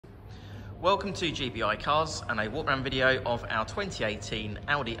Welcome to GBI Cars and a walk around video of our 2018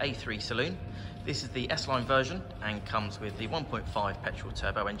 Audi A3 Saloon. This is the S Line version and comes with the 1.5 petrol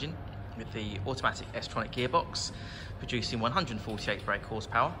turbo engine with the automatic S Tronic Gearbox, producing 148 brake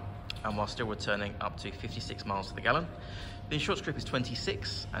horsepower and while still returning up to 56 miles to the gallon. The insurance group is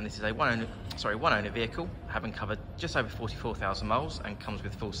 26 and this is a one owner vehicle, having covered just over 44,000 miles and comes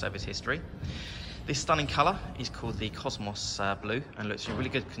with full service history. This stunning colour is called the Cosmos Blue and looks in really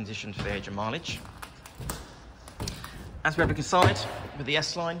good condition for the age and mileage. As we have a look inside with the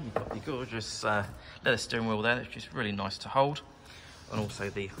S Line, you've got the gorgeous leather steering wheel there, which is really nice to hold, and also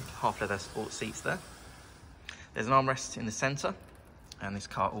the half leather sport seats there. There's an armrest in the centre, and this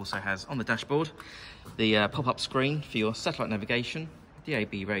car also has on the dashboard the pop-up screen for your satellite navigation,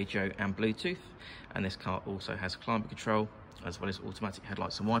 DAB radio and Bluetooth, and this car also has climate control as well as automatic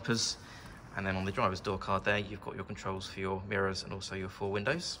headlights and wipers. And then on the driver's door card there, you've got your controls for your mirrors and also your four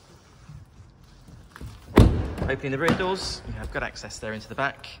windows. Opening the rear doors, you have good access there into the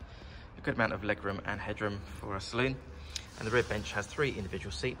back, a good amount of legroom and headroom for a saloon. And the rear bench has 3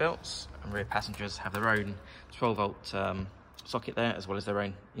 individual seat belts, and rear passengers have their own 12-volt socket there, as well as their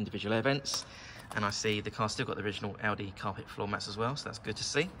own individual air vents. And I see the car's still got the original Audi carpet floor mats as well, so that's good to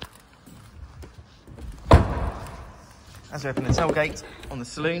see. As we open the tailgate on the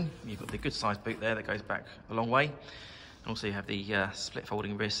Saloon, you've got the good sized boot there that goes back a long way. And also you have the split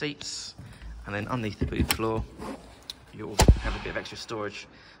folding rear seats. And then underneath the boot floor, you'll have a bit of extra storage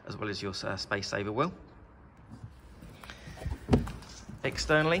as well as your space saver wheel.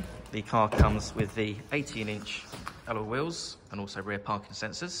 Externally, the car comes with the 18-inch alloy wheels and also rear parking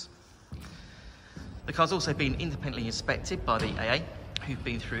sensors. The car's also been independently inspected by the AA, who've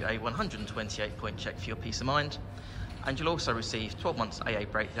been through a 128-point check for your peace of mind. And you'll also receive 12 months AA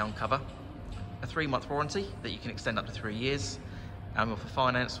breakdown cover, a 3-month warranty that you can extend up to 3 years, and we offer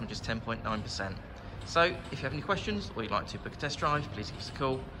finance from just 10.9%. So if you have any questions or you'd like to book a test drive, please give us a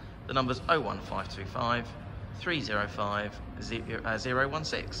call. The number's 01525 305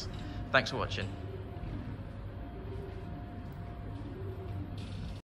 016. Thanks for watching.